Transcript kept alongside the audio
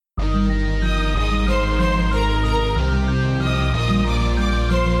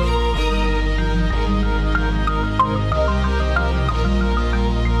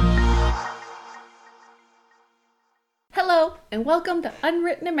and welcome to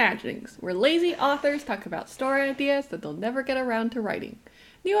Unwritten Imaginings, where lazy authors talk about story ideas that they'll never get around to writing.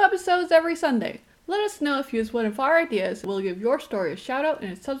 New episodes every Sunday. Let us know if you use one of our ideas, we'll give your story a shout out in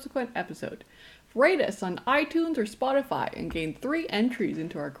a subsequent episode. Rate us on iTunes or Spotify and gain 3 entries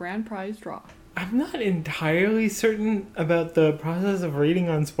into our grand prize draw. I'm not entirely certain about the process of rating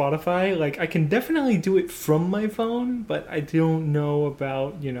on Spotify. Like, I can definitely do it from my phone, but I don't know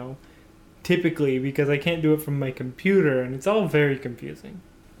about, typically, because I can't do it from my computer, and it's all very confusing.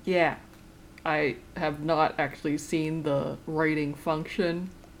 Yeah, I have not actually seen the rating function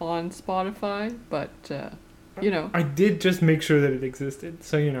on Spotify, but, I did just make sure that it existed,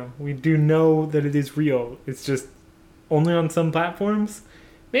 so, we do know that it is real. It's just only on some platforms.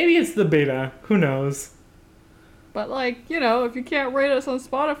 Maybe it's the beta, who knows? But, if you can't rate us on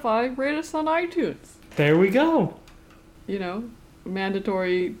Spotify, rate us on iTunes. There we go.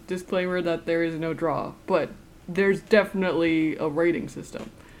 Mandatory disclaimer that there is no draw, but there's definitely a rating system.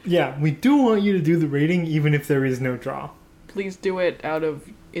 Yeah, we do want you to do the rating even if there is no draw. Please do it out of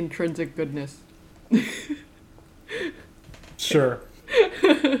intrinsic goodness. Sure.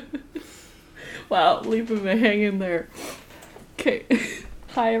 Wow, leaving me hanging there. Okay.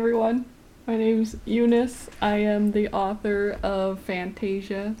 Hi everyone, my name's Eunice. I am the author of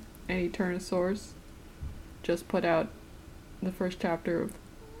Fantasia and Eternosaurus. Just put out the first chapter of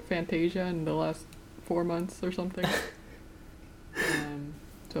Fantasia in the last 4 months or something.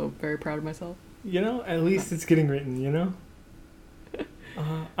 So very proud of myself. At least it's getting written,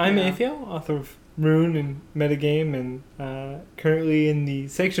 I'm Atheo, author of Rune and Metagame, and currently in the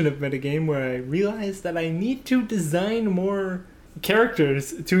section of Metagame where I realized that I need to design more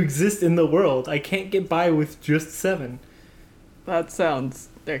characters to exist in the world. I can't get by with just 7. That sounds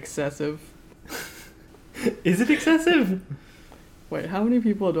excessive. Is it excessive? Wait, how many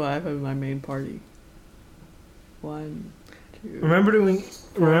people do I have in my main party? 1, 2...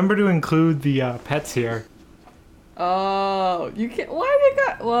 Remember to include the pets here. Oh, you can't... Why they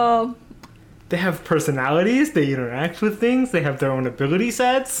got... Well... They have personalities, they interact with things, they have their own ability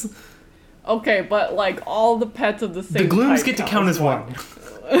sets. Okay, but all the pets of the same The glooms type get to count as 1.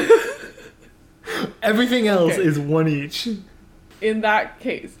 Everything else is 1 each. In that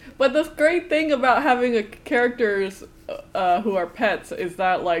case. But the great thing about having characters who are pets is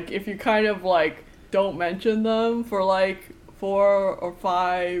that if you kind of don't mention them for 4 or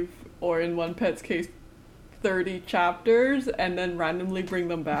 5, or in one pet's case 30 chapters, and then randomly bring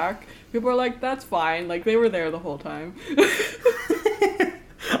them back, people are like, that's fine, they were there the whole time.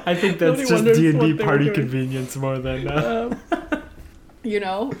 I think that's just D&D party convenience more than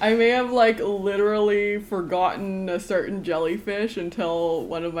I may have literally forgotten a certain jellyfish until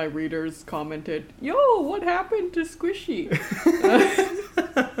one of my readers commented, "Yo, what happened to Squishy?"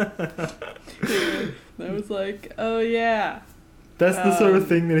 I was like, "Oh yeah." That's the sort of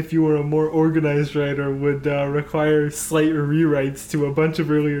thing that if you were a more organized writer would require slight rewrites to a bunch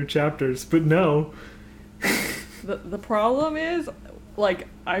of earlier chapters, but no. The problem is,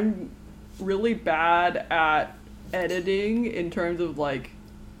 I'm really bad at editing in terms of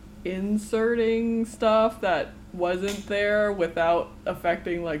inserting stuff that wasn't there without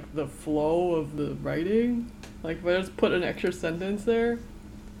affecting the flow of the writing. If I just put an extra sentence there,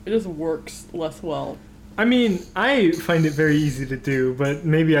 it just works less well. I mean, I find it very easy to do, but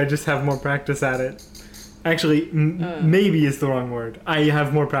maybe I just have more practice at it. Actually, maybe is the wrong word. I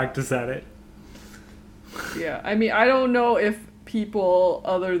have more practice at it. Yeah, I mean, I don't know if people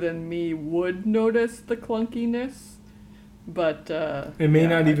other than me would notice the clunkiness, but it may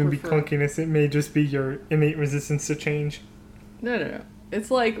not even be clunkiness. It may just be your innate resistance to change. No. It's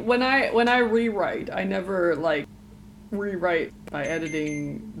when I rewrite, I never rewrite by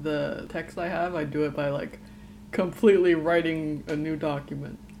editing the text I have. I do it by completely writing a new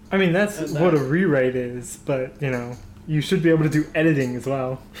document. I mean, that's what a rewrite is, but you should be able to do editing as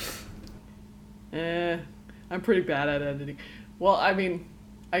well. I'm pretty bad at editing. Well, I mean,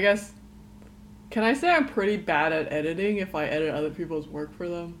 I guess, can I say I'm pretty bad at editing if I edit other people's work for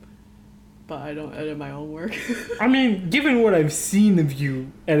them, but I don't edit my own work? I mean, given what I've seen of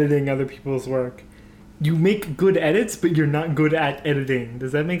you editing other people's work, you make good edits, but you're not good at editing.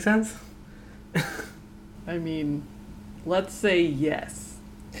 Does that make sense? I mean, let's say yes.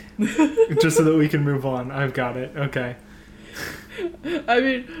 Just so that we can move on. I've got it. Okay. I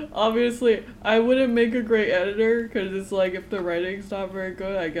mean, obviously, I wouldn't make a great editor, because it's if the writing's not very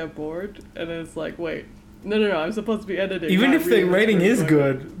good, I get bored, and it's wait, no, I'm supposed to be editing. Even if the writing is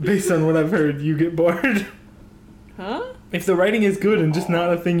good, based on what I've heard, you get bored. Huh? If the writing is good and just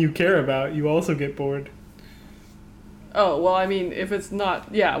not a thing you care about, you also get bored. Oh, well, I mean, if it's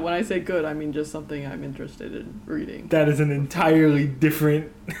not, yeah, when I say good, I mean just something I'm interested in reading. That is an entirely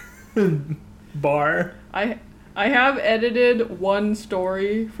different bar. I have edited one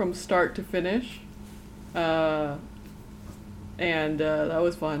story from start to finish, and that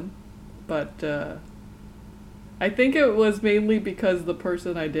was fun, but I think it was mainly because the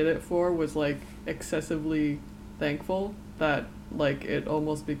person I did it for was like excessively thankful that like it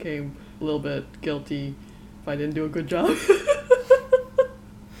almost became a little bit guilty if I didn't do a good job.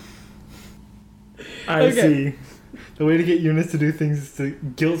 I see. The way to get Eunice to do things is to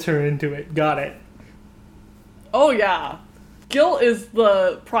guilt her into it. Got it. Oh yeah. Guilt is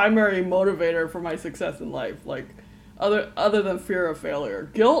the primary motivator for my success in life. Like other than fear of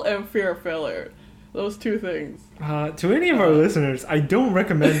failure. Guilt and fear of failure. Those two things. To any of our listeners, I don't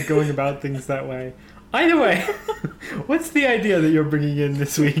recommend going about things that way. Either way, what's the idea that you're bringing in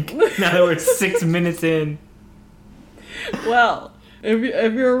this week? Now that we're 6 minutes in. Well,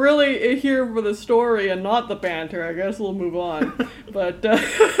 if you're really here for the story and not the banter, I guess we'll move on. But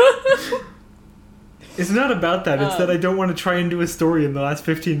it's not about that. It's that I don't want to try and do a story in the last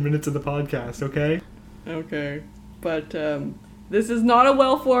 15 minutes of the podcast, okay? Okay. But this is not a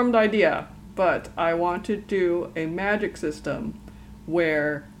well-formed idea, but I want to do a magic system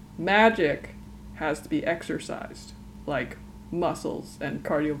where magic has to be exercised, like muscles and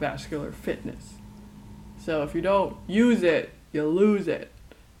cardiovascular fitness. So if you don't use it, you lose it.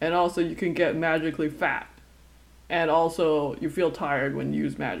 And also you can get magically fat. And also you feel tired when you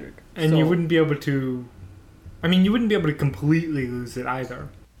use magic. And you wouldn't be able to... I mean, you wouldn't be able to completely lose it either.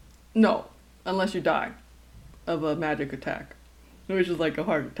 No, unless you die of a magic attack. Which is like a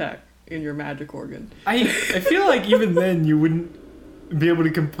heart attack in your magic organ. I feel like even then you wouldn't be able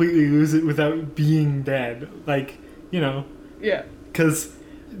to completely lose it without being dead. Like, you know. Yeah. Because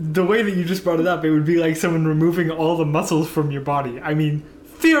the way that you just brought it up, it would be like someone removing all the muscles from your body. I mean,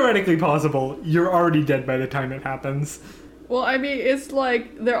 theoretically possible. You're already dead by the time it happens. Well, I mean, it's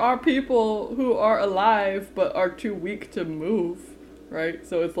like there are people who are alive but are too weak to move, right?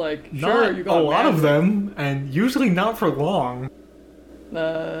 So it's like, sure, you got a lot of them, and usually not for long.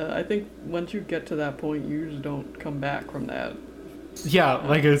 I think once you get to that point, you just don't come back from that. Yeah,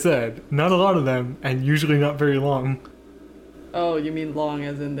 like I said, not a lot of them, and usually not very long. Oh, you mean long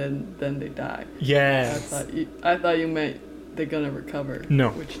as in then they die? Yes. I thought you meant they're gonna recover. No.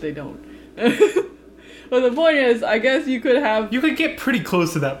 Which they don't. But the point is, I guess you could have... You could get pretty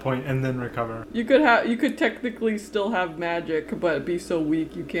close to that point and then recover. You could technically still have magic, but be so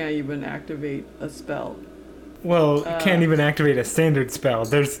weak you can't even activate a spell. Well, you can't even activate a standard spell.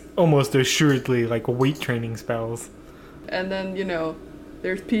 There's almost assuredly, like, weight training spells. And then, you know,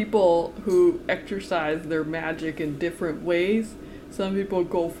 there's people who exercise their magic in different ways. Some people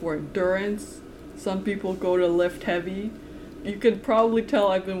go for endurance. Some people go to lift heavy. You could probably tell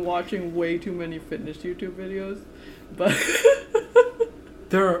I've been watching way too many fitness YouTube videos. But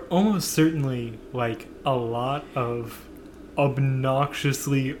there are almost certainly, like, a lot of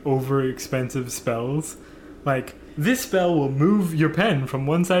obnoxiously overexpensive spells. Like, this spell will move your pen from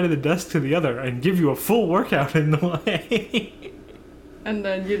one side of the desk to the other and give you a full workout in the way. And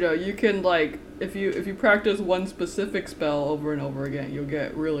then, you know, you can, like, if you practice one specific spell over and over again, you'll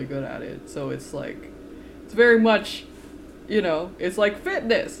get really good at it. So it's like, it's very much, you know, it's like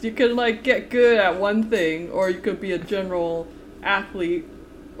fitness. You can, like, get good at one thing, or you could be a general athlete,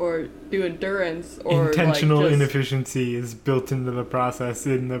 or do endurance, or intentional like, inefficiency is built into the process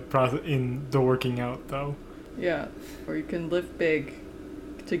in the working out, though. Yeah, or you can lift big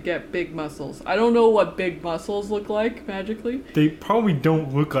to get big muscles. I don't know what big muscles look like magically. They probably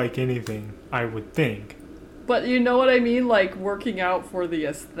don't look like anything, I would think. But you know what I mean? Like working out for the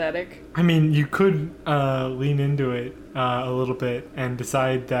aesthetic. I mean, you could lean into it a little bit and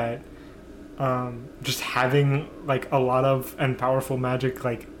decide that just having like a lot of and powerful magic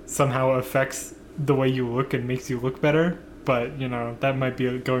like somehow affects the way you look and makes you look better. But, you know, that might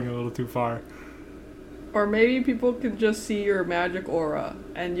be going a little too far. Or maybe people can just see your magic aura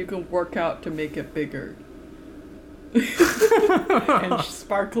and you can work out to make it bigger. And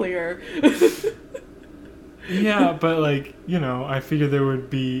sparklier. Yeah, but like, you know, I figure there would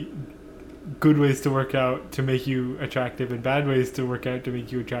be good ways to work out to make you attractive and bad ways to work out to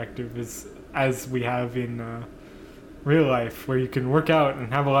make you attractive as we have in real life, where you can work out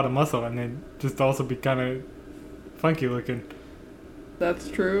and have a lot of muscle and then just also be kind of funky looking. That's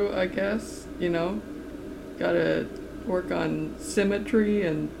true, I guess, you know. Gotta work on symmetry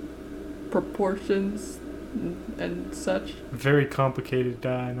and proportions and such. Very complicated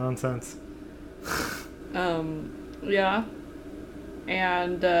nonsense. Yeah.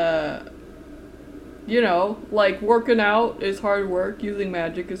 And you know, like working out is hard work, using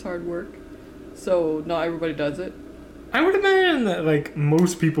magic is hard work. So not everybody does it. I would imagine that like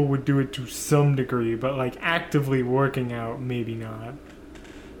most people would do it to some degree, but like actively working out, maybe not.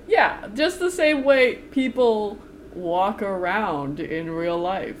 Yeah, just the same way people walk around in real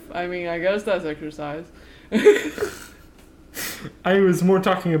life. I mean, I guess that's exercise. I was more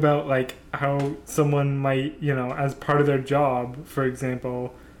talking about like how someone might, you know, as part of their job, for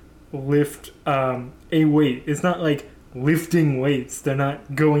example, lift a weight. It's not like lifting weights. They're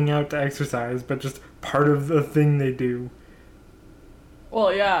not going out to exercise, but just part of the thing they do.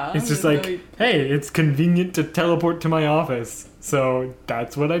 Well, yeah. It's just like, really... hey, it's convenient to teleport to my office, so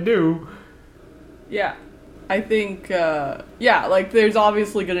that's what I do. Yeah. I think, yeah, like there's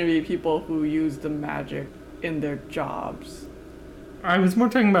obviously going to be people who use the magic in their jobs. I was more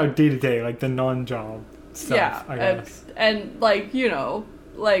talking about day to day, like the non-job stuff, Yeah, I guess. and like, you know,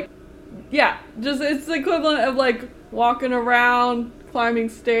 like, yeah, just it's the equivalent of like walking around, climbing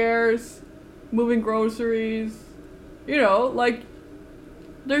stairs, moving groceries, you know, like,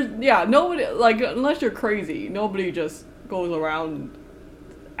 there's, yeah, nobody, like, unless you're crazy, nobody just goes around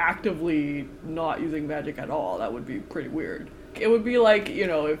actively not using magic at all. That would be pretty weird. It would be like, you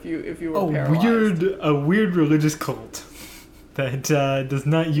know, if you were paralyzed. A weird religious cult that does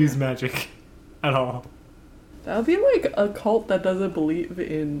not use magic at all. That would be like a cult that doesn't believe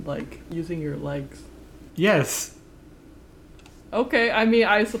in, like, using your legs. Yes. Okay, I mean,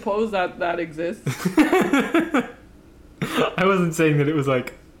 I suppose that exists. I wasn't saying that it was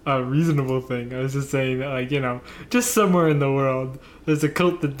like a reasonable thing. I was just saying that, like, you know, just somewhere in the world, there's a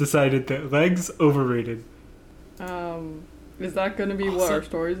cult that decided that legs overrated. Is that gonna be what our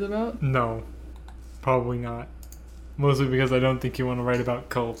story's about? No, probably not. Mostly because I don't think you want to write about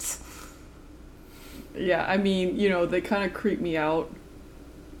cults. Yeah, I mean, you know, they kind of creep me out.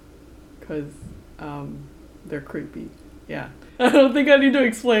 Because, they're creepy. Yeah. I don't think I need to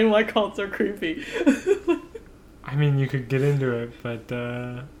explain why cults are creepy. I mean, you could get into it, but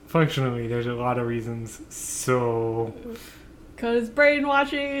functionally, there's a lot of reasons. So, Because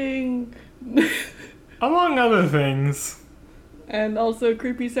brainwashing! among other things. And also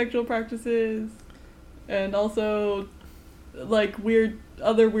creepy sexual practices. And also, like,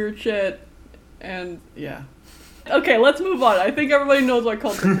 other weird shit. And, yeah. Okay, let's move on. I think everybody knows why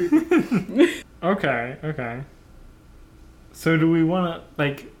cults are creepy. Okay. So do we want to,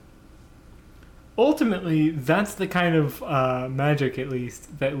 like... Ultimately, that's the kind of magic, at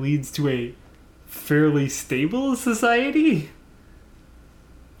least, that leads to a fairly stable society.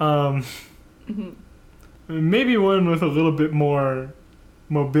 Mm-hmm. Maybe one with a little bit more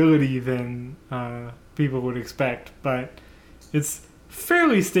mobility than people would expect, but it's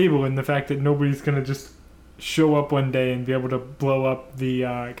fairly stable in the fact that nobody's going to just show up one day and be able to blow up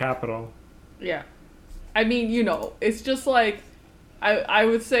the Capitol. Yeah. I mean, you know, it's just like... I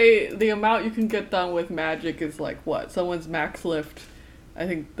would say the amount you can get done with magic is like what? Someone's max lift, I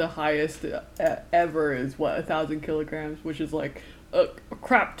think the highest ever is what, 1,000 kilograms, which is like a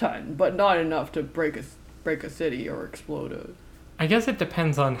crap ton, but not enough to break a city or explode a... I guess it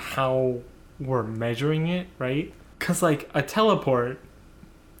depends on how we're measuring it, right? Because like a teleport,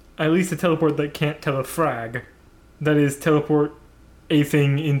 at least a teleport that can't telefrag, that is teleport a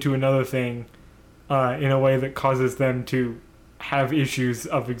thing into another thing in a way that causes them to have issues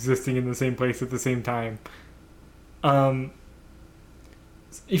of existing in the same place at the same time.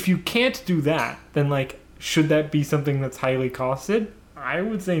 If you can't do that, then like, should that be something that's highly costed? I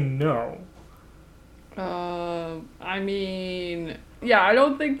would say no. I mean, yeah, I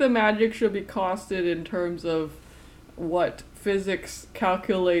don't think the magic should be costed in terms of what physics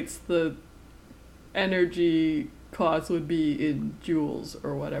calculates the energy cost would be in joules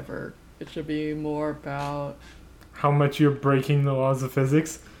or whatever. It should be more about how much you're breaking the laws of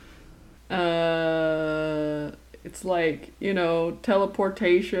physics? It's like, you know,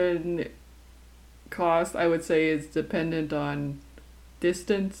 teleportation cost, I would say, is dependent on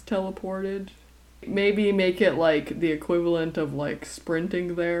distance teleported. Maybe make it like the equivalent of like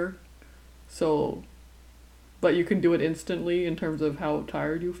sprinting there. So, but you can do it instantly in terms of how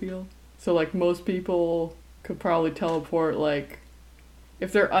tired you feel. So like most people could probably teleport like,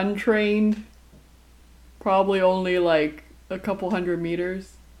 if they're untrained, probably only like a couple hundred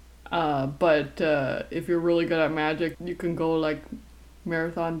meters. But if you're really good at magic, you can go like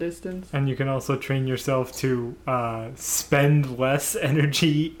marathon distance. And you can also train yourself to spend less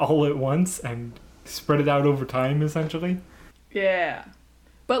energy all at once and spread it out over time, essentially. Yeah.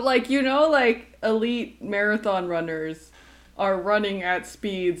 But like, you know, like elite marathon runners are running at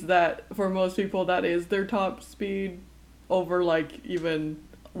speeds that for most people that is their top speed over like even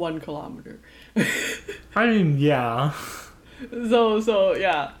 1 kilometer. I mean, yeah. So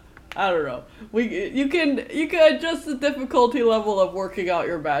yeah, I don't know. You can adjust the difficulty level of working out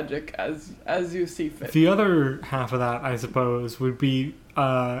your magic as you see fit. The other half of that, I suppose, would be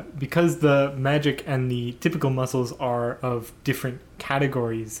because the magic and the typical muscles are of different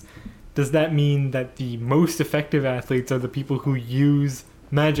categories. Does that mean that the most effective athletes are the people who use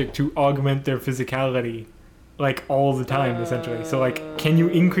magic to augment their physicality, like all the time, essentially? So, like, can you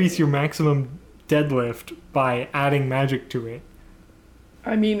increase your maximum deadlift by adding magic to it?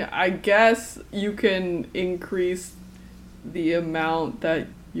 I mean, I guess you can increase the amount that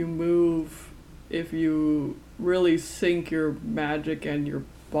you move if you really sync your magic and your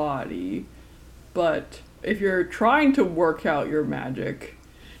body. But if you're trying to work out your magic,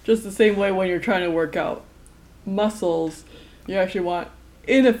 just the same way when you're trying to work out muscles, you actually want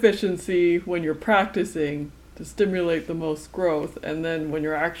inefficiency when you're practicing to stimulate the most growth, and then when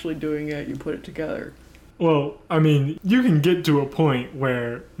you're actually doing it, you put it together. Well, I mean, you can get to a point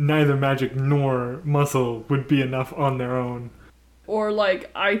where neither magic nor muscle would be enough on their own. Or, like,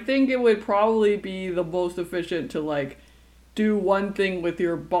 I think it would probably be the most efficient to, like, do one thing with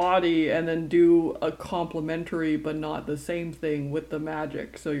your body and then do a complementary but not the same thing with the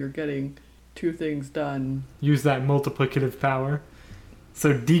magic, so you're getting 2 things done. Use that multiplicative power.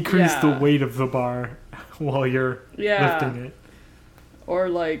 So decrease the weight of the bar while you're lifting it. Or,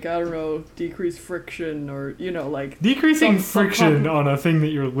 like, I don't know, decrease friction, or, you know, like... Decreasing friction on a thing that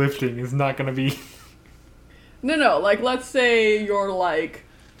you're lifting is not going to be... No, like, let's say you're, like,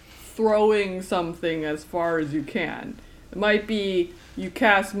 throwing something as far as you can. It might be you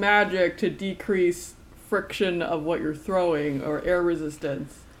cast magic to decrease friction of what you're throwing, or air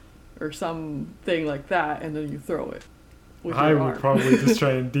resistance, or something like that, and then you throw it with your arm. I would probably just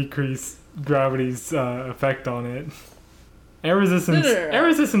try and decrease gravity's effect on it. Air resistance. No. Air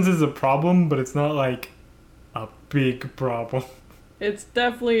resistance is a problem, but it's not like a big problem. It's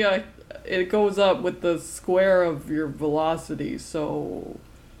definitely it goes up with the square of your velocity, so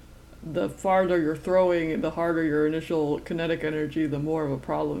the farther you're throwing, the harder your initial kinetic energy, the more of a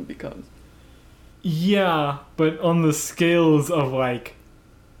problem it becomes. Yeah, but on the scales of, like,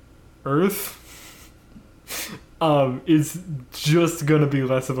 Earth, it's just gonna be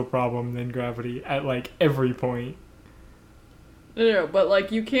less of a problem than gravity at, like, every point. No, but,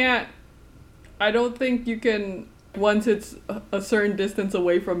 like, you can't... I don't think you can... Once it's a certain distance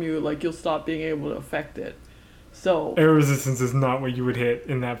away from you, like, you'll stop being able to affect it. So... Air resistance is not what you would hit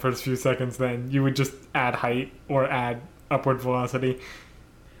in that first few seconds then. You would just add height or add upward velocity.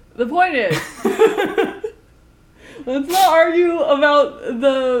 The point is... let's not argue about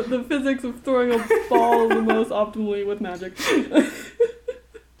the physics of throwing a ball the most optimally with magic.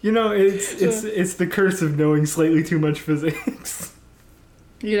 You know, it's the curse of knowing slightly too much physics.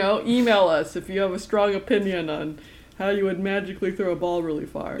 You know, email us if you have a strong opinion on how you would magically throw a ball really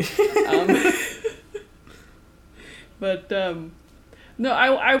far. No,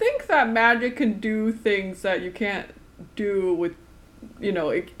 I think that magic can do things that you can't do with, you know,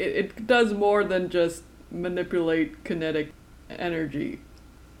 it does more than just manipulate kinetic energy.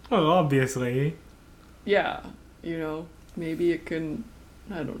 Oh, obviously. Yeah, you know, maybe it can...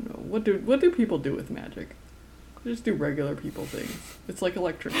 I don't know. What do people do with magic? They just do regular people things. It's like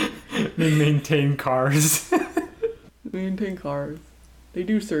electricity. They maintain cars. They maintain cars. They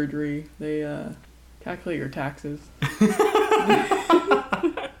do surgery. They calculate your taxes.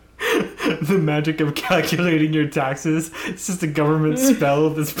 The magic of calculating your taxes. It's just a government spell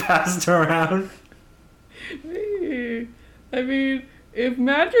that's passed around. Hey, I mean, if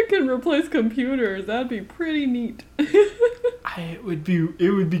magic can replace computers, that'd be pretty neat. It would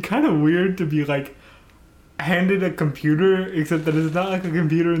be kind of weird to be, like, handed a computer, except that it's not like a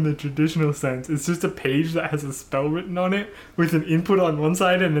computer in the traditional sense. It's just a page that has a spell written on it with an input on one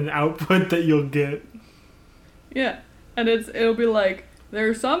side and an output that you'll get. Yeah, and it'll be like, there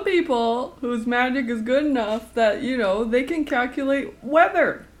are some people whose magic is good enough that, you know, they can calculate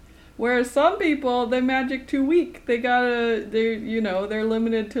weather. Whereas some people, their magic too weak. They're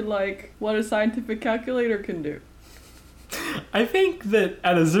limited to, like, what a scientific calculator can do. I think that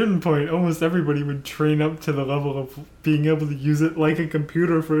at a certain point, almost everybody would train up to the level of being able to use it like a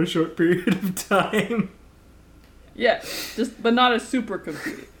computer for a short period of time. Yeah, but not a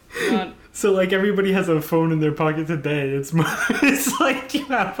supercomputer. So, like, everybody has a phone in their pocket today. It's like you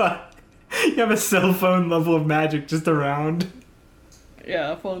have a cell phone level of magic just around.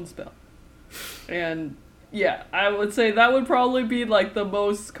 Yeah, a phone spell. And yeah, I would say that would probably be, like, the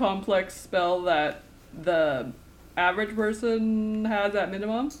most complex spell that the average person has at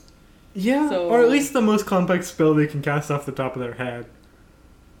minimum. Yeah, or at least the most complex spell they can cast off the top of their head.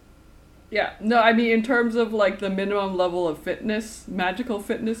 Yeah, no, I mean in terms of like the minimum level of fitness, magical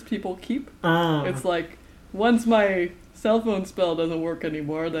fitness people keep. It's like once my cell phone spell doesn't work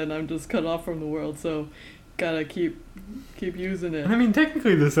anymore, then I'm just cut off from the world. So gotta keep using it. I mean,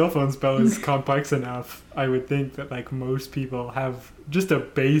 technically, the cell phone spell is complex enough. I would think that like most people have just a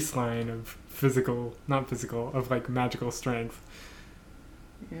baseline of not physical, of like magical strength.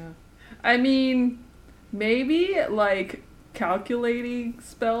 Yeah, I mean, maybe like calculating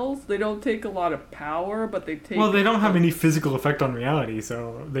spells. They don't take a lot of power, but they take. Well, they don't have any physical effect on reality,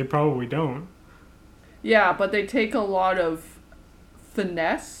 so they probably don't. Yeah, but they take a lot of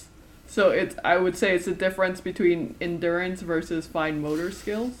finesse. So I would say it's a difference between endurance versus fine motor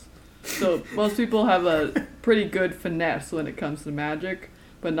skills. So most people have a pretty good finesse when it comes to magic,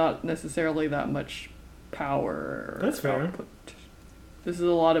 but not necessarily that much power. That's fair. Output. This is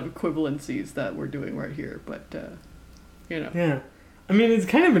a lot of equivalencies that we're doing right here, but you know. Yeah. I mean, it's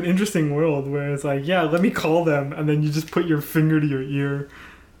kind of an interesting world where it's like, yeah, let me call them, and then you just put your finger to your ear.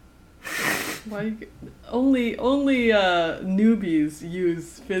 Like only newbies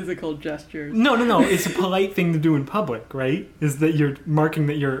use physical gestures. No. It's a polite thing to do in public, right? Is that you're marking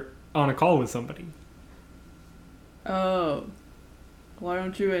that you're on a call with somebody. Oh. Why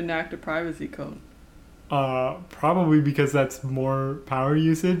don't you enact a privacy code? Probably because that's more power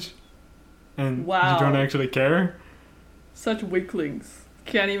usage. And wow. You don't actually care. Such weaklings.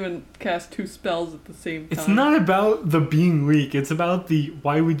 Can't even cast 2 spells at the same time. It's not about the being weak. It's about the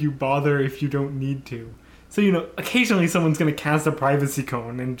why would you bother if you don't need to. So, occasionally someone's going to cast a privacy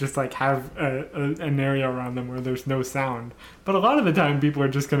cone and just like have an area around them where there's no sound. But a lot of the time people are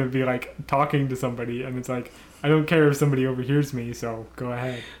just going to be like talking to somebody and it's like, I don't care if somebody overhears me, so go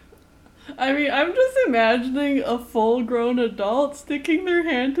ahead. I mean, I'm just imagining a full-grown adult sticking their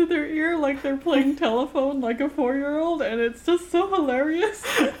hand to their ear like they're playing telephone like a 4-year-old, and it's just so hilarious.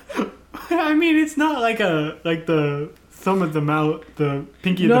 I mean, it's not like the thumb at the mouth, the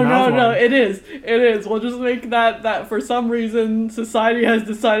pinky at the mouth. No, it is. We'll just make that for some reason society has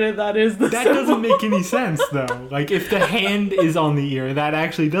decided that is the That symbol. doesn't make any sense, though. Like, if the hand is on the ear, that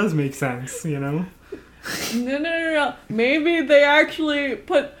actually does make sense, No. Maybe they actually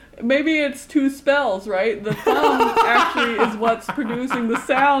put... Maybe it's 2 spells, right? The thumb actually is what's producing the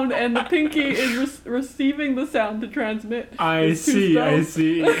sound, and the pinky is receiving the sound to transmit. I see.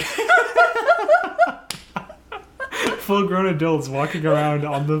 Full-grown adults walking around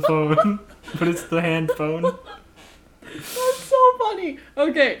on the phone, but it's the hand phone. That's so funny.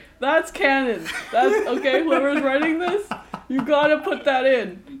 Okay, that's canon. That's okay. Whoever's writing this, you gotta put that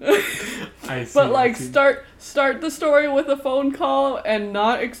in. I see. But like, start the story with a phone call and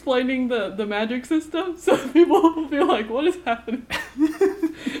not explaining the magic system, so people will be like, "What is happening?"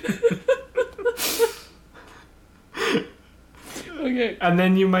 Okay. And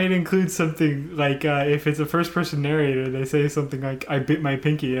then you might include something like, if it's a first-person narrator, they say something like, "I bit my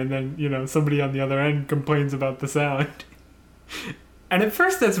pinky," and then somebody on the other end complains about the sound. And at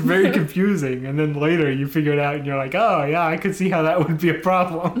first that's very confusing, and then later you figure it out and you're like, oh yeah, I could see how that would be a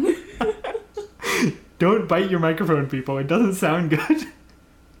problem. Don't bite your microphone, people. It doesn't sound good.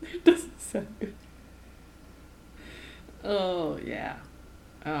 It doesn't sound good. Oh, yeah.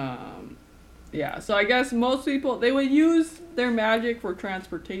 Yeah, so I guess most people, they would use their magic for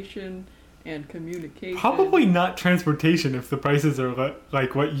transportation and communication. Probably not transportation if the prices are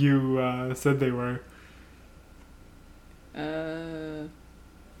like what you said they were.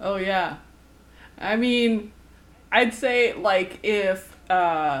 Oh yeah. I mean, I'd say like if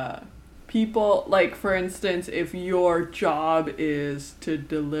people, like for instance, if your job is to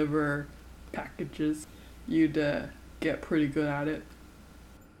deliver packages, you'd get pretty good at it.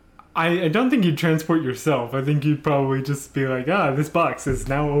 I don't think you'd transport yourself. I think you'd probably just be like, this box is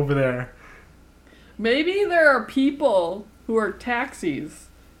now over there. Maybe there are people who are taxis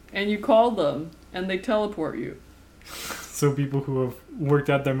and you call them and they teleport you. So people who have worked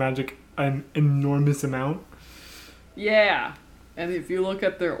out their magic an enormous amount. Yeah. And if you look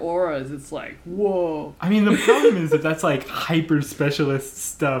at their auras, it's like, whoa. I mean, the problem is that that's like hyper specialist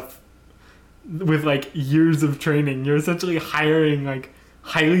stuff with like years of training. You're essentially hiring like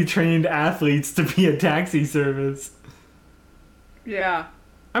highly trained athletes to be a taxi service. Yeah.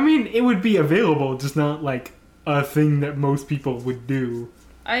 I mean, it would be available, just not like a thing that most people would do.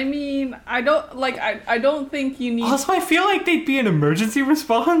 I mean, I don't think you need... Also, I feel like they'd be an emergency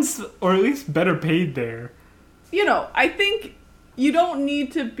response, or at least better paid there. I think you don't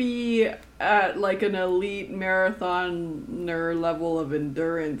need to be at like an elite marathoner level of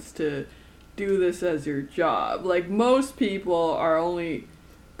endurance to do this as your job. Like, most people are only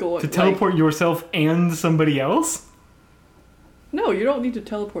going... To teleport yourself and somebody else? No, you don't need to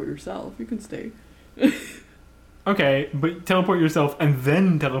teleport yourself. You can stay. Okay, but teleport yourself and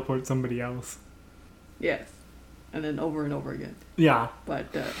then teleport somebody else. Yes. And then over and over again. Yeah. But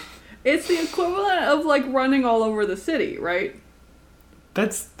it's the equivalent of like running all over the city, right?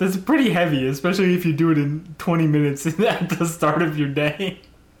 That's pretty heavy, especially if you do it in 20 minutes at the start of your day.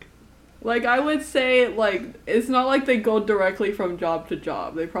 Like, I would say, like, it's not like they go directly from job to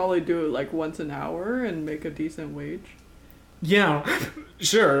job. They probably do it, like, once an hour and make a decent wage. Yeah,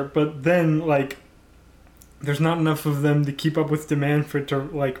 sure, but then, like, there's not enough of them to keep up with demand for it to,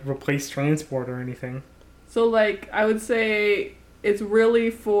 like, replace transport or anything. So, like, I would say it's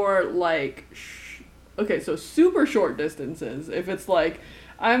really for, like, okay, so super short distances. If it's like,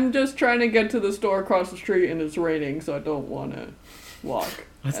 I'm just trying to get to the store across the street and it's raining, so I don't want to walk.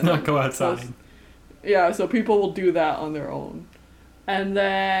 Let's not go outside. Yeah, so people will do that on their own. And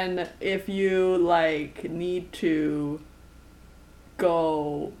then if you, like, need to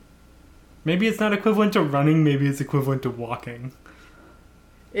go... Maybe it's not equivalent to running, maybe it's equivalent to walking.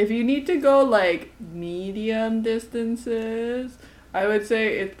 If you need to go, like, medium distances, I would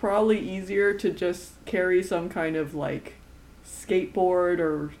say it's probably easier to just carry some kind of, like, skateboard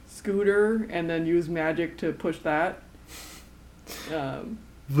or scooter and then use magic to push that.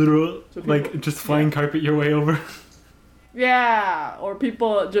 Literal, so people, like, just flying carpet your way over. Yeah, or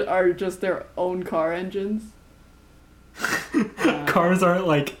people are just their own car engines. Cars aren't,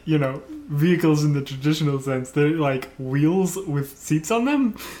 like, you know, vehicles in the traditional sense. They're, like, wheels with seats on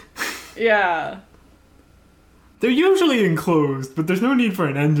them. Yeah. They're usually enclosed, but there's no need for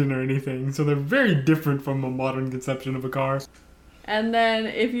an engine or anything, so they're very different from a modern conception of a car. And then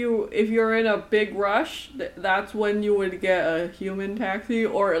if you're in a big rush, that's when you would get a human taxi,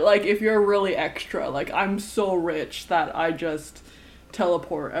 or like if you're really extra, like I'm so rich that I just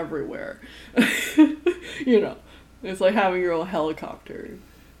teleport everywhere. You know, it's like having your own helicopter,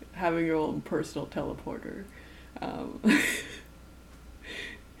 having your own personal teleporter.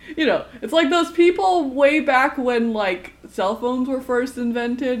 You know, it's like those people way back when, like, cell phones were first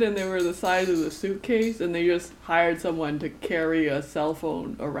invented and they were the size of the suitcase and they just hired someone to carry a cell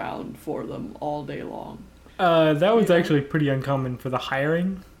phone around for them all day long. That was actually pretty uncommon for the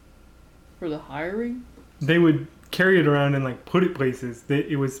hiring. For the hiring? They would carry it around and, like, put it places.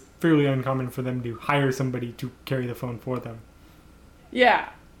 It was fairly uncommon for them to hire somebody to carry the phone for them. Yeah,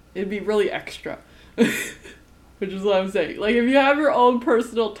 it'd be really extra. Which is what I'm saying. Like, if you have your own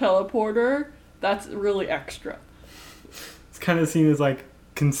personal teleporter, that's really extra. It's kind of seen as, like,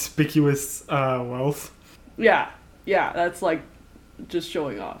 conspicuous wealth. Yeah, that's, like, just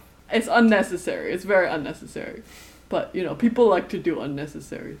showing off. It's unnecessary. It's very unnecessary. But, you know, people like to do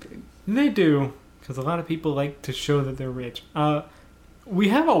unnecessary things. They do, because a lot of people like to show that they're rich. We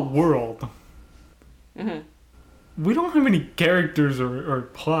have a world. Uh-huh. We don't have any characters or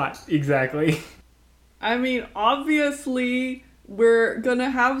plot, exactly. I mean, obviously, we're gonna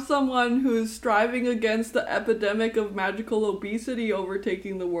have someone who's striving against the epidemic of magical obesity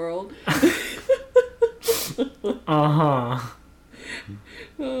overtaking the world. Uh-huh.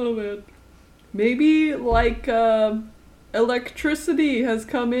 Oh, man. Maybe, like, electricity has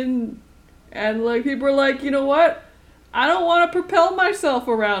come in, and, like, people are like, you know what? I don't want to propel myself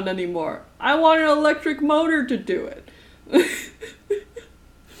around anymore. I want an electric motor to do it.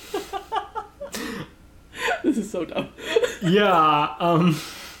 This is so dumb. Yeah, I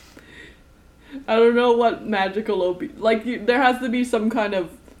don't know what magical there has to be some kind of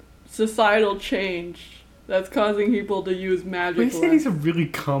societal change that's causing people to use magic. Obesity is a really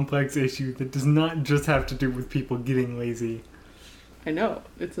complex issue that does not just have to do with people getting lazy. I know.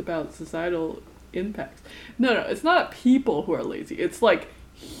 It's about societal impacts. No, it's not people who are lazy. It's like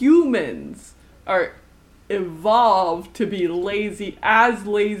humans are evolved to be lazy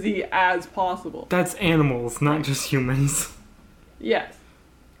as possible. That's animals, not just humans. Yes.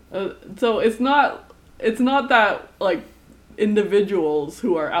 So it's not that, like, individuals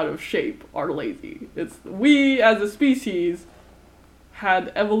who are out of shape are lazy. It's we as a species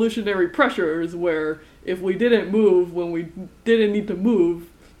had evolutionary pressures where if we didn't move when we didn't need to move,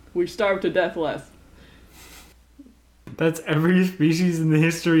 we starved to death less. That's every species in the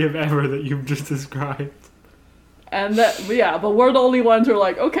history of ever that you've just described. And but we're the only ones who are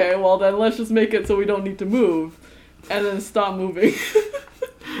like, okay, well then let's just make it so we don't need to move, and then stop moving.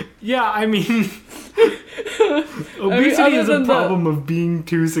 Yeah, I mean, obesity is a problem of being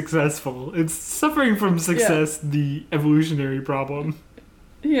too successful. It's suffering from success, the evolutionary problem.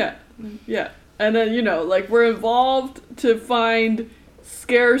 Yeah. And then, you know, like, we're evolved to find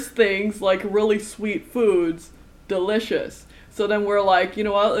scarce things like really sweet foods delicious. So So then we're like, you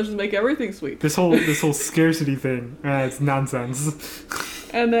know what? Let's just make everything sweet. This whole scarcity thing, it's nonsense.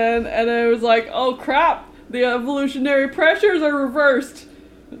 And then it was like, oh crap, the evolutionary pressures are reversed.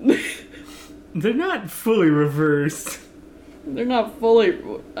 They're not fully reversed. They're not fully,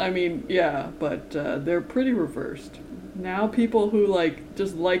 I mean, yeah, but they're pretty reversed. Now people who like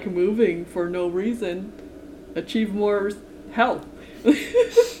just like moving for no reason achieve more health.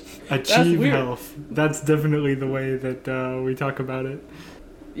 Achieve health. That's definitely the way that we talk about it.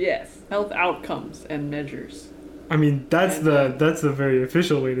 Yes, health outcomes and measures. I mean, that's the very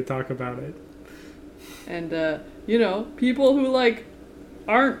official way to talk about it. And you know, people who like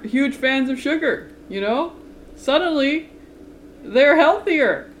aren't huge fans of sugar, you know, suddenly they're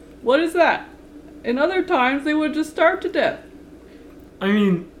healthier. What is that? In other times, they would just starve to death. I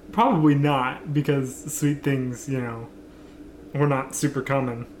mean, probably not, because sweet things, you know, were not super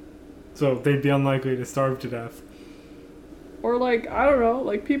common. So they'd be unlikely to starve to death. Or like, I don't know,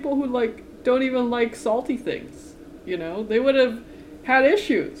 like people who like don't even like salty things. You know, they would have had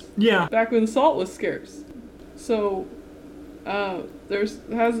issues. Yeah. Back when salt was scarce. So, there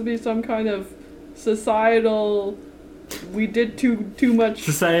has to be some kind of societal, we did too much.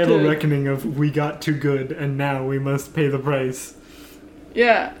 Societal reckoning of we got too good and now we must pay the price.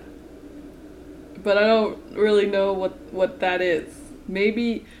 Yeah. But I don't really know what that is.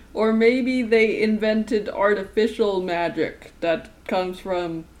 Maybe they invented artificial magic that comes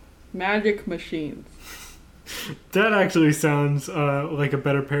from magic machines. That actually sounds like a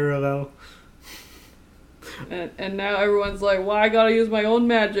better parallel. And now everyone's like, well, I gotta use my own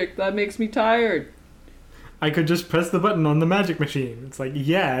magic. That makes me tired. I could just press the button on the magic machine. It's like,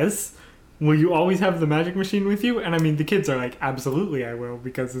 yes. Will you always have the magic machine with you? And I mean, the kids are like, absolutely I will,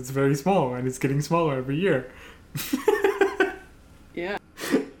 because it's very small and it's getting smaller every year. Yeah.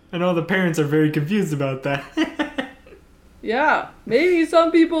 And all the parents are very confused about that. Yeah, maybe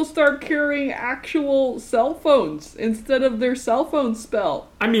some people start carrying actual cell phones instead of their cell phone spell.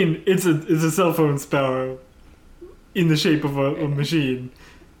 I mean, it's a cell phone spell in the shape of a machine.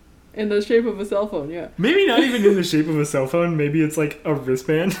 In the shape of a cell phone, yeah. Maybe not even in the shape of a cell phone. Maybe it's like a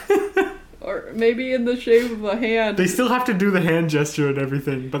wristband. Or maybe in the shape of a hand. They still have to do the hand gesture and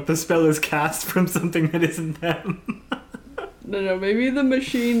everything, but the spell is cast from something that isn't them. No, maybe the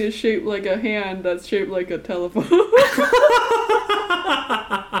machine is shaped like a hand that's shaped like a telephone.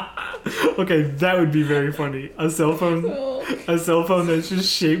 Okay, that would be very funny. A cell phone that's just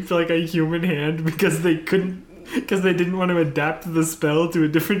shaped like a human hand because they didn't want to adapt the spell to a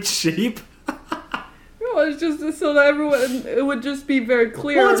different shape. No, it's just so that it would just be very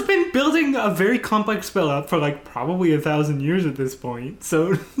clear. Well, it's been building a very complex spell up for like probably 1,000 years at this point.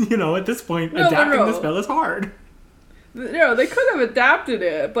 So, you know, at this point, adapting the spell is hard. No, they could have adapted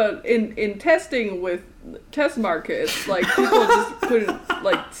it, but in testing with test markets, like people just couldn't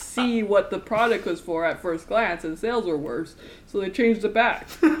like see what the product was for at first glance, and sales were worse, so they changed it back.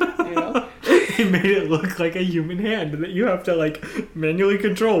 You know, they made it look like a human hand that you have to like manually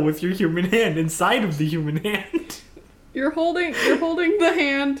control with your human hand inside of the human hand. You're holding the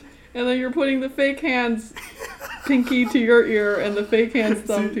hand, and then you're putting the fake hand's pinky to your ear and the fake hand's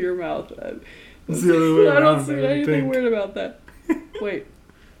thumb to your mouth. It's the other way around, I don't see anything weird about that. Wait.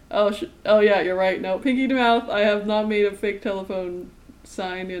 Oh yeah, you're right. No, pinky to mouth. I have not made a fake telephone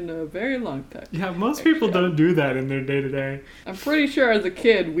sign in a very long time. Yeah, most people don't do that in their day-to-day. I'm pretty sure as a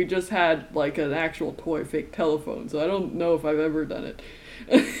kid we just had like an actual toy fake telephone, so I don't know if I've ever done it.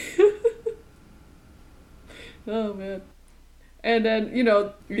 Oh man. And then, you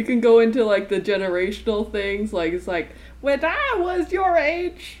know, you can go into like the generational things, like it's like, when I was your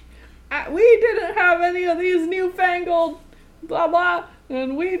age, we didn't have any of these newfangled blah blah,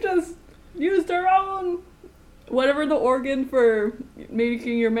 and we just used our own whatever the organ for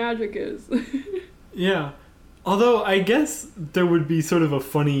making your magic is. Yeah. Although I guess there would be sort of a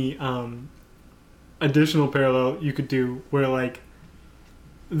funny additional parallel you could do where like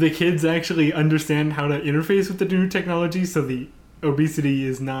the kids actually understand how to interface with the new technology, so the obesity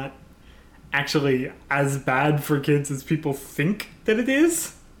is not actually as bad for kids as people think that it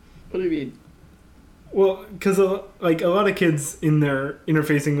is. What do you mean? Well, because like a lot of kids in their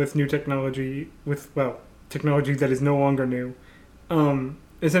interfacing with new technology, technology that is no longer new,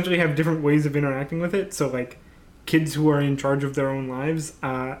 essentially have different ways of interacting with it. So like kids who are in charge of their own lives,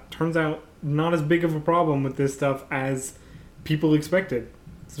 turns out not as big of a problem with this stuff as people expected.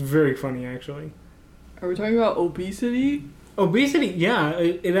 It's very funny, actually. Are we talking about obesity? Obesity, yeah.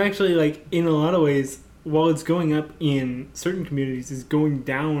 It actually, like, in a lot of ways, while it's going up in certain communities, is going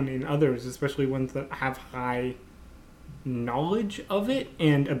down in others, especially ones that have high knowledge of it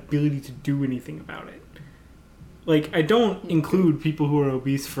and ability to do anything about it. Like, I don't include people who are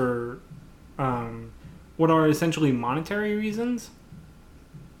obese for what are essentially monetary reasons,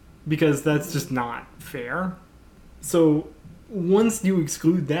 because that's just not fair. So once you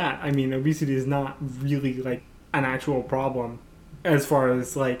exclude that, I mean, obesity is not really like an actual problem as far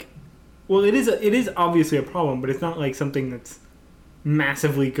as like, well, it is obviously a problem, but it's not like something that's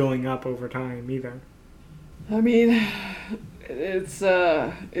massively going up over time either. I mean, it's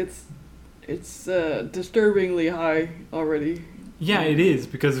disturbingly high already. Yeah, it is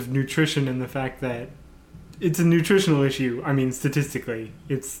because of nutrition and the fact that it's a nutritional issue. I mean, statistically,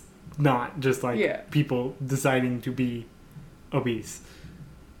 it's not just like people deciding to be obese.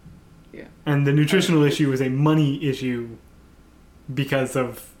 Yeah. And the nutritional issue is a money issue because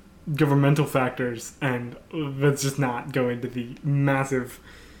of governmental factors, and let's just not go into the massive...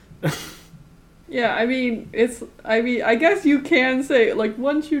 Yeah, I mean, I guess you can say, like,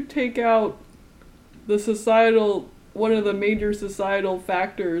 once you take out one of the major societal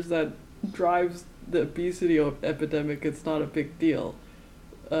factors that drives the obesity epidemic, it's not a big deal.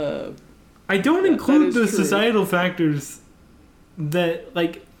 I don't include the societal factors that,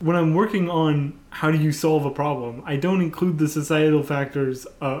 like, when I'm working on how do you solve a problem, I don't include the societal factors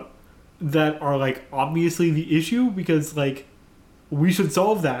that are, like, obviously the issue, because, like, we should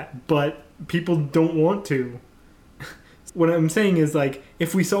solve that, but people don't want to. What I'm saying is, like,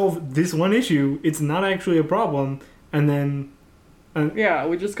 if we solve this one issue, it's not actually a problem, and then... yeah,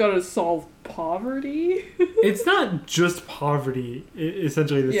 we just gotta solve poverty? It's not just poverty,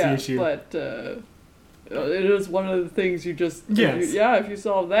 essentially, that's the issue. Yeah, but it is one of the things you just... Yes. If you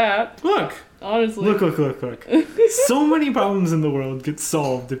solve that... Look! Honestly... Look. So many problems in the world get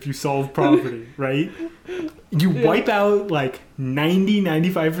solved if you solve poverty, right? You wipe out, like,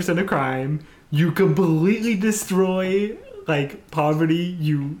 95% of crime. You completely destroy, like, poverty.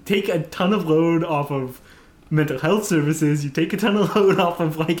 You take a ton of load off of mental health services. You take a ton of load off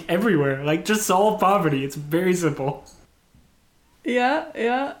of, like, everywhere. Like, just solve poverty. It's very simple.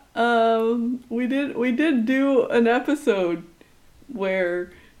 Yeah. We did do an episode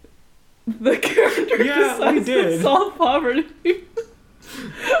where the character decides to solve poverty.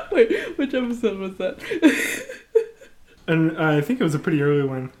 Wait, which episode was that? And I think it was a pretty early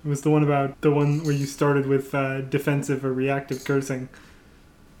one. It was the one where you started with defensive or reactive cursing.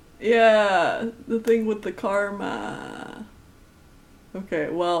 Yeah, the thing with the karma. Okay,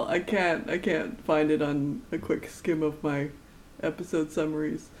 well, I can't find it on a quick skim of my episode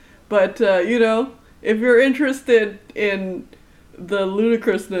summaries. But, if you're interested in the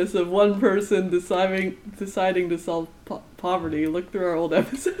ludicrousness of one person deciding to solve poverty, look through our old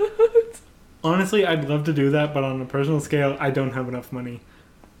episodes. Honestly, I'd love to do that, but on a personal scale, I don't have enough money.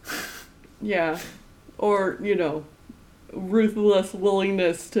 Yeah. Or, ruthless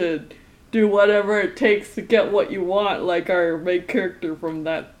willingness to do whatever it takes to get what you want, like our main character from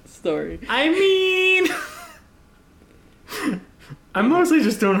that story. I mean... I mostly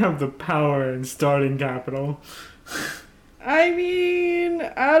just don't have the power and starting capital. I mean,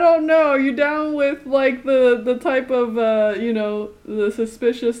 I don't know. Are you down with, like, the type of, the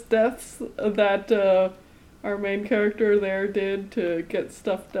suspicious deaths that our main character there did to get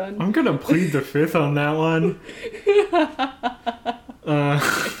stuff done? I'm gonna plead the fifth on that one. I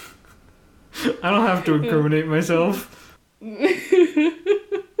don't have to incriminate myself.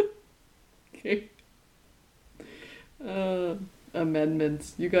 Okay.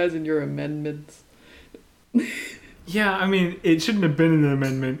 Amendments. You guys and your amendments. Yeah, I mean, it shouldn't have been an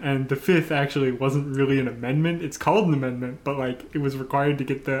amendment, and the fifth actually wasn't really an amendment. It's called an amendment, but, like, it was required to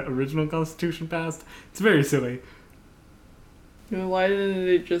get the original Constitution passed. It's very silly. Why didn't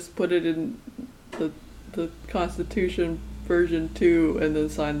they just put it in the Constitution version 2 and then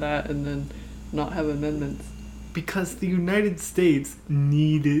sign that and then not have amendments? Because the United States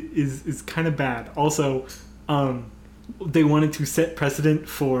is kind of bad. Also, they wanted to set precedent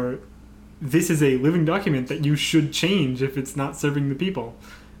for... This is a living document that you should change if it's not serving the people.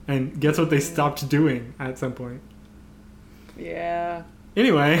 And guess what they stopped doing at some point? Yeah.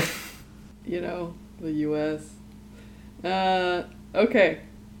 Anyway. The U.S. Okay.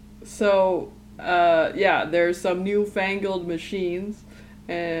 So, there's some newfangled machines,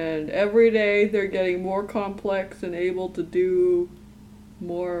 and every day they're getting more complex and able to do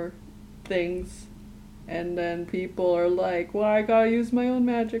more things. And then people are like, well, I gotta use my own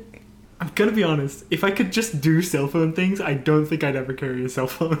magic. I'm gonna be honest, if I could just do cell phone things, I don't think I'd ever carry a cell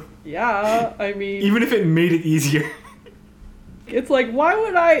phone. Yeah, I mean... Even if it made it easier. It's like, why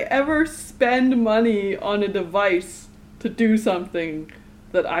would I ever spend money on a device to do something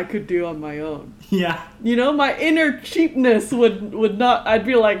that I could do on my own? Yeah. My inner cheapness would not... I'd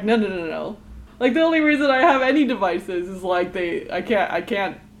be like, no. Like, the only reason I have any devices is like I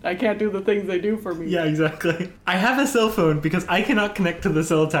can't do the things they do for me. Yeah, exactly. I have a cell phone because I cannot connect to the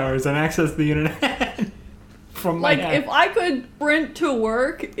cell towers and access the internet from my Like, head. if I could sprint to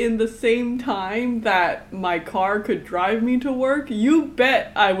work in the same time that my car could drive me to work, you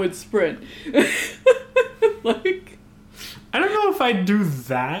bet I would sprint. Like, I don't know if I'd do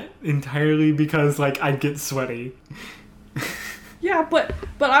that entirely because, like, I'd get sweaty. yeah, but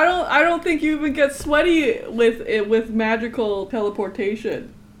I don't think you even get sweaty with magical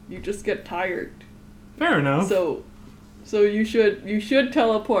teleportation. You just get tired. Fair enough. So you should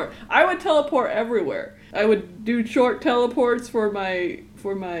teleport. I would teleport everywhere. I would do short teleports for my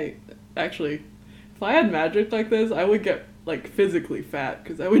actually, if I had magic like this, I would get like physically fat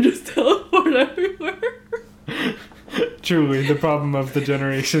because I would just teleport everywhere. Truly, the problem of the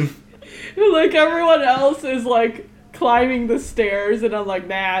generation. Like, everyone else is like climbing the stairs and I'm like,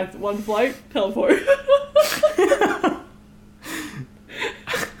 nah, it's one flight, teleport.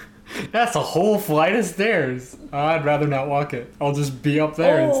 That's a whole flight of stairs. I'd rather not walk it. I'll just be up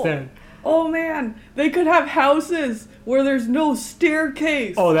there instead. Oh man, they could have houses where there's no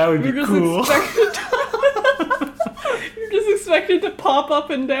staircase. Oh, that would be cool. You're just expected to pop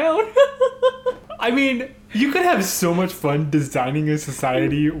up and down. I mean, you could have so much fun designing a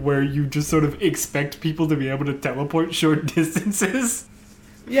society where you just sort of expect people to be able to teleport short distances.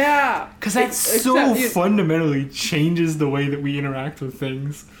 Yeah. Because that so fundamentally changes the way that we interact with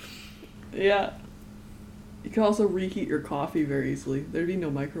things. Yeah. You can also reheat your coffee very easily. There'd be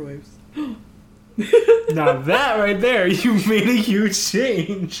no microwaves. Now that right there, you made a huge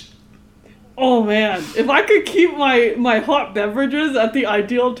change. Oh man, if I could keep my hot beverages at the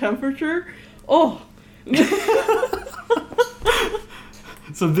ideal temperature, oh.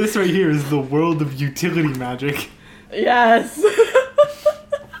 So this right here is the world of utility magic. Yes.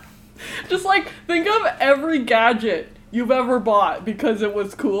 Just like, think of every gadget you've ever bought because it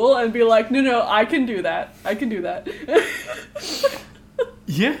was cool and be like, no, I can do that. I can do that.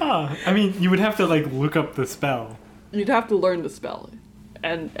 Yeah. I mean, you would have to, like, look up the spell. You'd have to learn the spell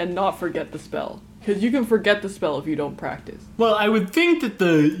and not forget the spell. Because you can forget the spell if you don't practice. Well, I would think that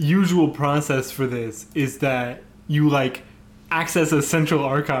the usual process for this is that you, like, access a central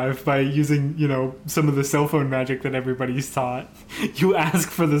archive by using, you know, some of the cell phone magic that everybody's taught. You ask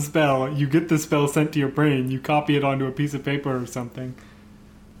for the spell, you get the spell sent to your brain, you copy it onto a piece of paper or something.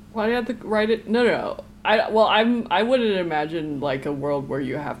 Why do you have to write it? No. I wouldn't imagine, like, a world where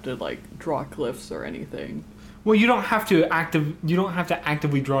you have to, like, draw glyphs or anything. Well, you don't have to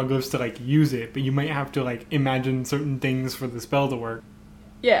actively draw glyphs to, like, use it, but you might have to, like, imagine certain things for the spell to work.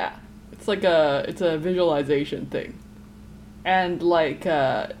 Yeah. It's a visualization thing. And, like,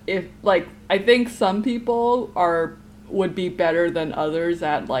 I think some people would be better than others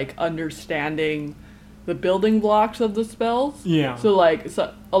at, like, understanding the building blocks of the spells. Yeah. So, like,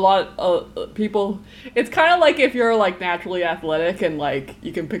 a lot of people, it's kind of like if you're, like, naturally athletic and, like,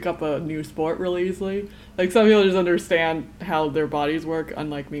 you can pick up a new sport really easily. Like, some people just understand how their bodies work,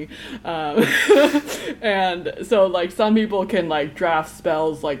 unlike me. And so, like, some people can, like, draft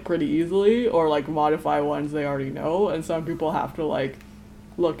spells, like, pretty easily or, like, modify ones they already know. And some people have to, like,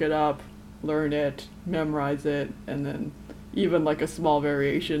 look it up, learn it, memorize it, and then even, like, a small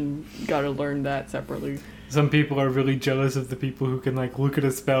variation, gotta learn that separately. Some people are really jealous of the people who can, like, look at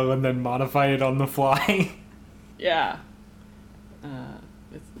a spell and then modify it on the fly. Yeah.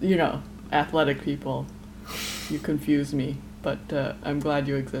 It's, you know, athletic people. You confuse me, but I'm glad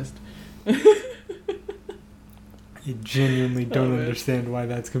you exist. I genuinely don't man. understand why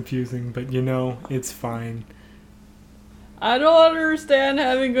that's confusing, but you know, it's fine. I don't understand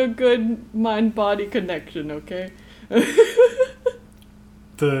having a good mind-body connection, okay?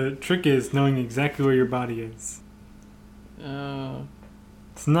 The trick is knowing exactly where your body is. Oh.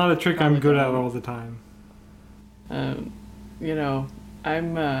 It's not a trick I'm good at all the time. You know,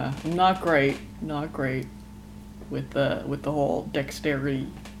 I'm not great with the whole dexterity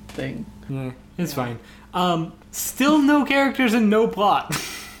thing. Yeah, it's fine. Still no characters and no plot.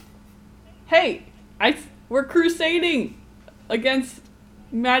 Hey, we're crusading against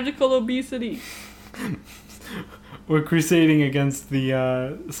magical obesity. We're crusading against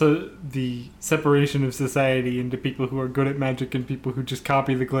the separation of society into people who are good at magic and people who just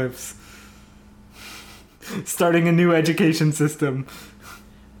copy the glyphs. Starting a new education system.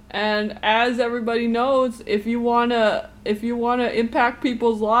 And as everybody knows, if you wanna impact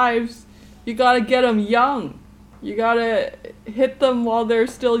people's lives, you gotta get them young. You gotta hit them while they're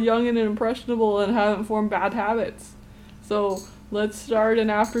still young and impressionable and haven't formed bad habits. So let's start an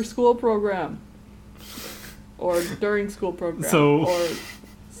after-school program. Or during school program. So, or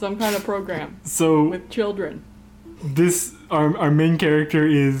some kind of program So with children. this our main character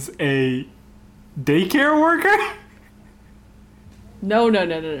is a daycare worker. No.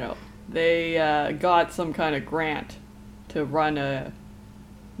 They got some kind of grant to run a.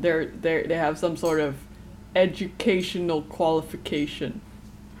 They have some sort of educational qualification.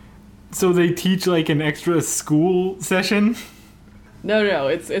 So they teach like an extra school session. No.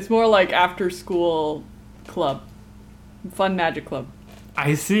 It's more like after school club, fun magic club.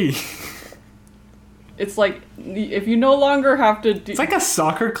 I see. It's like if you no longer have to do. It's like a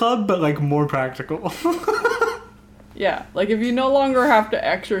soccer club, but like more practical. Yeah, like if you no longer have to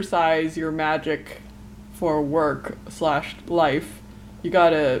exercise your magic for work / life, you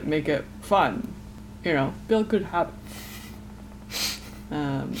gotta make it fun. You know, build good habits.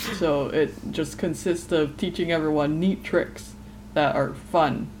 So it just consists of teaching everyone neat tricks that are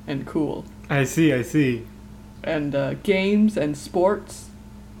fun and cool. I see. And games and sports,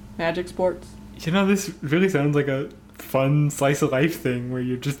 magic sports. You know, this really sounds like a fun slice of life thing where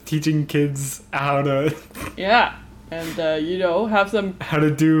you're just teaching kids how to Yeah, and have some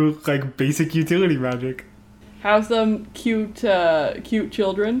do like basic utility magic. cute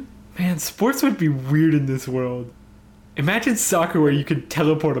children. Man, sports would be weird in this world. Imagine soccer where you could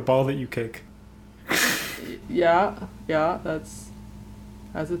teleport a ball that you kick. Yeah, that's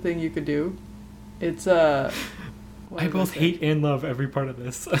a thing you could do. It's I both hate and love every part of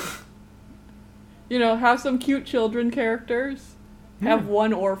this. Have some cute children characters. Yeah. Have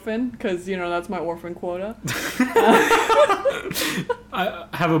one orphan, because that's my orphan quota. I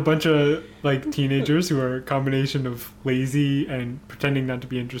have a bunch of like teenagers who are a combination of lazy and pretending not to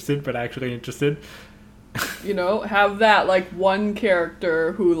be interested but actually interested. Have that like one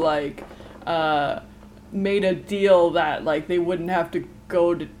character who like made a deal that like they wouldn't have to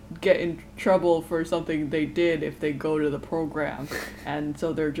go to get in trouble for something they did if they go to the program, and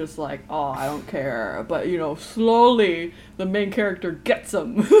so they're just like, oh, I don't care, but slowly the main character gets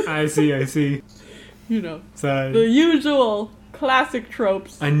them. I see. So the usual classic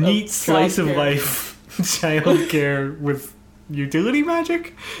tropes. a neat slice of childcare. life childcare with utility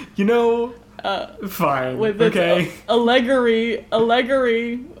magic, fine. With this okay. allegory,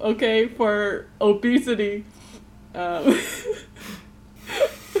 okay, for obesity.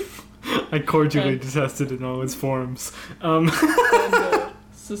 I cordially detest it in all its forms. And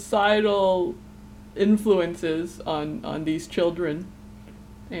societal influences on these children,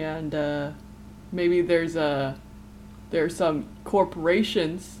 and maybe there's some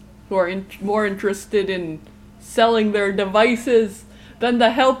corporations who are more interested in selling their devices than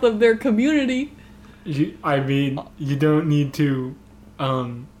the health of their community. You don't need to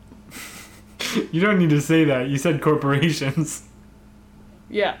you don't need to say that. You said corporations.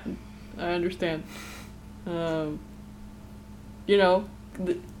 Yeah, I understand. The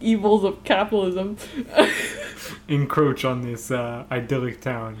evils of capitalism. Encroach on this idyllic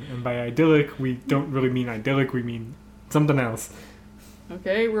town. And by idyllic, we don't really mean idyllic, we mean something else.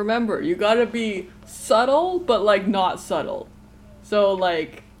 Okay, remember, you gotta be subtle, but like not subtle. So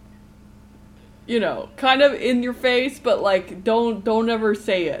like, kind of in your face, but like don't ever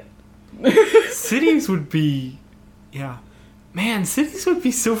say it. Cities would be, yeah. Man, cities would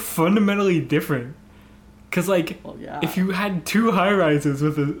be so fundamentally different. Cause like, Well, yeah. if you had two high-rises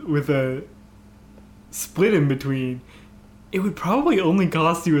with a split in between, it would probably only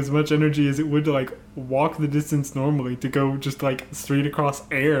cost you as much energy as it would to like walk the distance normally to go just like straight across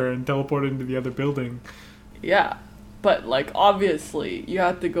air and teleport into the other building. Yeah, but like obviously you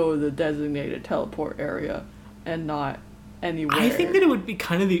have to go to the designated teleport area and not anywhere. I think that it would be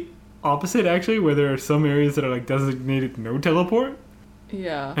kind of the opposite actually, where there are some areas that are like designated no teleport.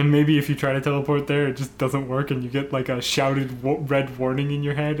 Yeah. And maybe if you try to teleport there, it just doesn't work, and you get like a shouted red warning in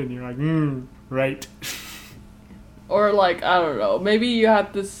your head, and you're like, right. Or like, I don't know, maybe you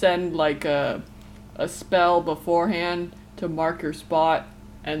have to send like a spell beforehand to mark your spot,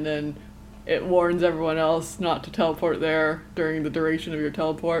 and then it warns everyone else not to teleport there during the duration of your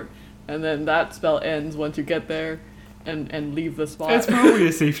teleport, and then that spell ends once you get there and leave the spot. It's probably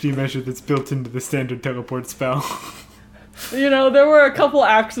a safety measure that's built into the standard teleport spell. There were a couple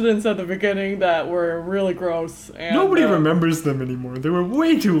accidents at the beginning that were really gross. And, Nobody remembers them anymore. They were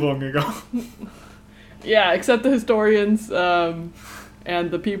way too long ago. Yeah, except the historians and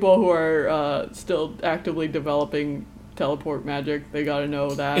the people who are still actively developing teleport magic. They gotta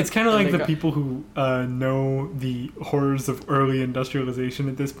know that. It's kind of like the people who know the horrors of early industrialization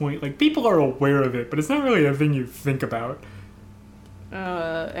at this point. Like, people are aware of it, but it's not really a thing you think about.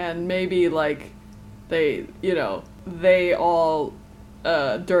 And maybe, like, they all,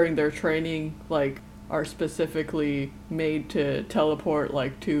 during their training, like, are specifically made to teleport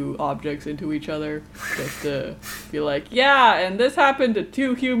like two objects into each other, just to be like, yeah, and this happened to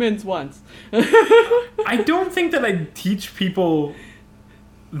two humans once. I don't think that I'd teach people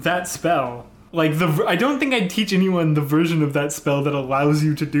that spell. Like, I don't think I'd teach anyone the version of that spell that allows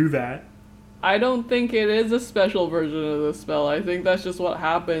you to do that. I don't think it is a special version of the spell. I think that's just what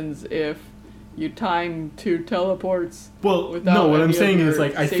happens if you time two teleports. Well, no, what I'm saying is,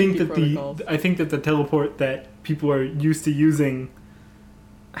 like, I think that the teleport that people are used to using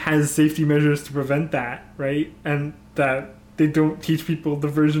has safety measures to prevent that, right? And that they don't teach people the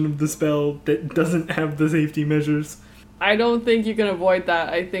version of the spell that doesn't have the safety measures. I don't think you can avoid that.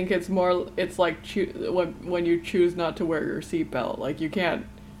 I think it's like when you choose not to wear your seatbelt. Like, you can't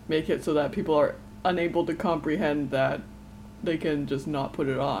make it so that people are unable to comprehend that they can just not put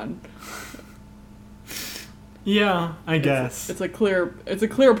it on. Yeah, I guess. It's a clear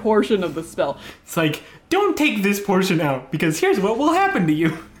portion of the spell. It's like, don't take this portion out, because here's what will happen to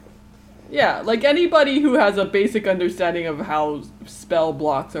you. Yeah, like anybody who has a basic understanding of how spell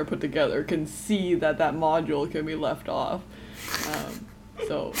blocks are put together can see that module can be left off.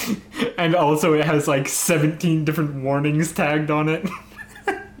 So. And also it has like 17 different warnings tagged on it.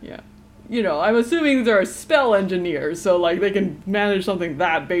 Yeah. You know, I'm assuming they're spell engineers, so like they can manage something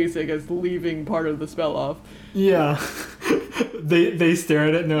that basic as leaving part of the spell off. Yeah. They stare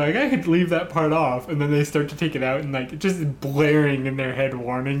at it and they're like, I could leave that part off, and then they start to take it out and like just blaring in their head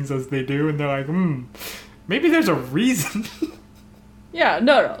warnings as they do, and they're like, maybe there's a reason. Yeah,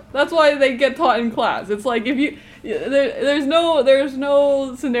 no. That's why they get taught in class. It's like if you there's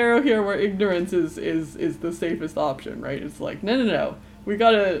no scenario here where ignorance is the safest option, right? It's like no. We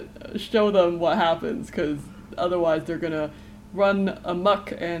gotta show them what happens, because otherwise they're gonna run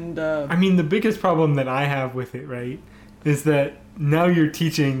amok and. I mean, the biggest problem that I have with it, right, is that now you're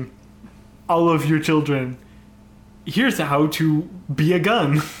teaching all of your children, here's how to be a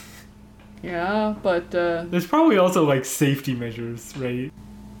gun. Yeah, but there's probably also like safety measures, right?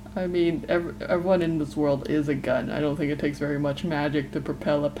 I mean, everyone in this world is a gun. I don't think it takes very much magic to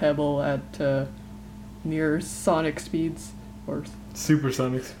propel a pebble at near sonic speeds or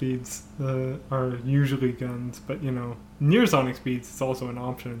supersonic speeds are usually guns, but you know, near sonic speeds is also an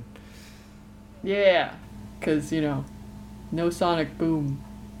option. Yeah, because you know, no sonic boom.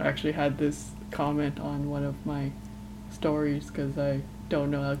 I actually had this comment on one of my stories because I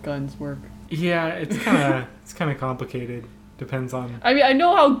don't know how guns work. Yeah, it's kind of complicated. Depends on. I mean, I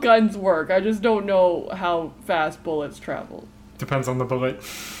know how guns work. I just don't know how fast bullets travel. Depends on the bullet.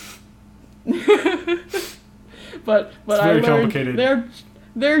 But I learned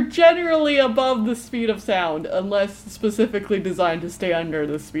they're generally above the speed of sound, unless specifically designed to stay under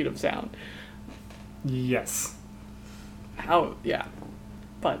the speed of sound. Yes. Yeah.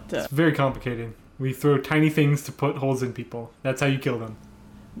 But it's very complicated. We throw tiny things to put holes in people. That's how you kill them.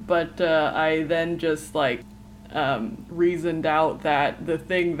 But I then just reasoned out that the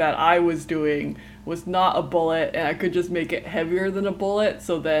thing that I was doing was not a bullet, and I could just make it heavier than a bullet,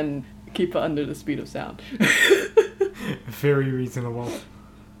 so then keep it under the speed of sound. Very reasonable.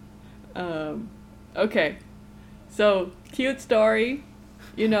 Okay. So, cute story,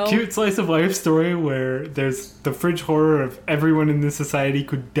 you know. Cute slice of life story where there's the fridge horror of everyone in this society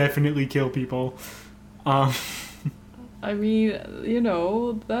could definitely kill people. I mean, you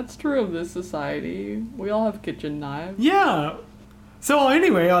know, that's true of this society. We all have kitchen knives. Yeah. So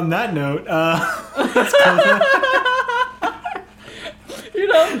anyway, on that note, let's you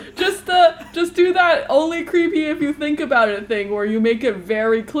know, just do that only creepy if you think about it thing where you make it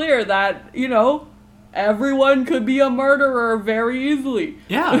very clear that, you know, everyone could be a murderer very easily.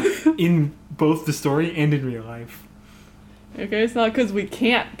 Yeah, in both the story and in real life. Okay, it's not because we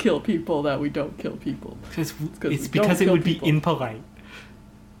can't kill people that we don't kill people. It's because it would be impolite.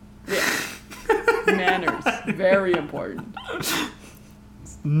 Yeah. Manners. Very important.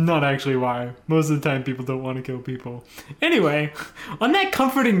 Not actually why. Most of the time people don't want to kill people. Anyway, on that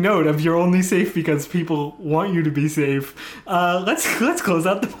comforting note of you're only safe because people want you to be safe, let's close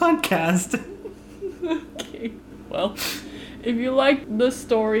out the podcast. Okay. Well, if you like the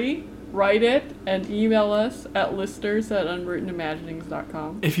story, write it and email us at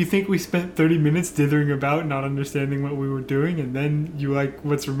listeners@unwrittenimaginings.com. If you think we spent 30 minutes dithering about not understanding what we were doing and then you like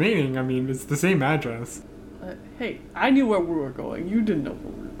what's remaining, I mean, it's the same address. Hey, I knew where we were going. You didn't know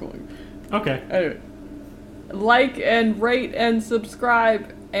where we were going. Okay. Anyway, like and rate and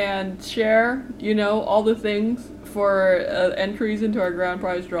subscribe and share, you know, all the things for entries into our grand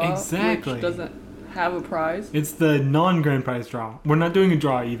prize draw. Exactly. Which doesn't have a prize. It's the non-grand prize draw. We're not doing a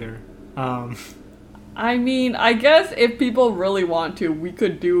draw either. I mean, I guess if people really want to, we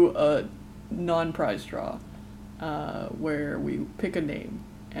could do a non-prize draw, where we pick a name,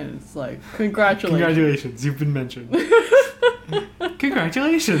 and it's like, congratulations. Congratulations, you've been mentioned.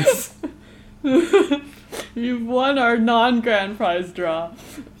 Congratulations. You've won our non-grand prize draw.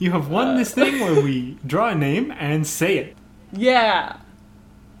 You have won this thing where we draw a name and say it. Yeah.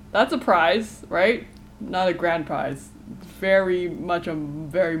 That's a prize, right? Not a grand prize. Very much a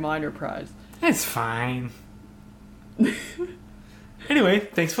very minor prize. It's fine. Anyway,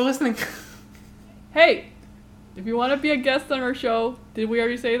 thanks for listening. Hey, if you want to be a guest on our show, did we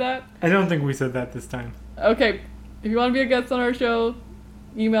already say that? I don't think we said that this time. Okay, if you want to be a guest on our show,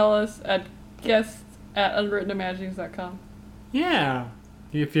 email us at guests@unwrittenimaginings.com. Yeah.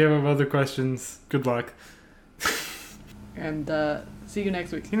 If you have other questions, good luck. And see you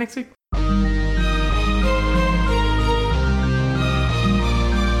next week. See you next week.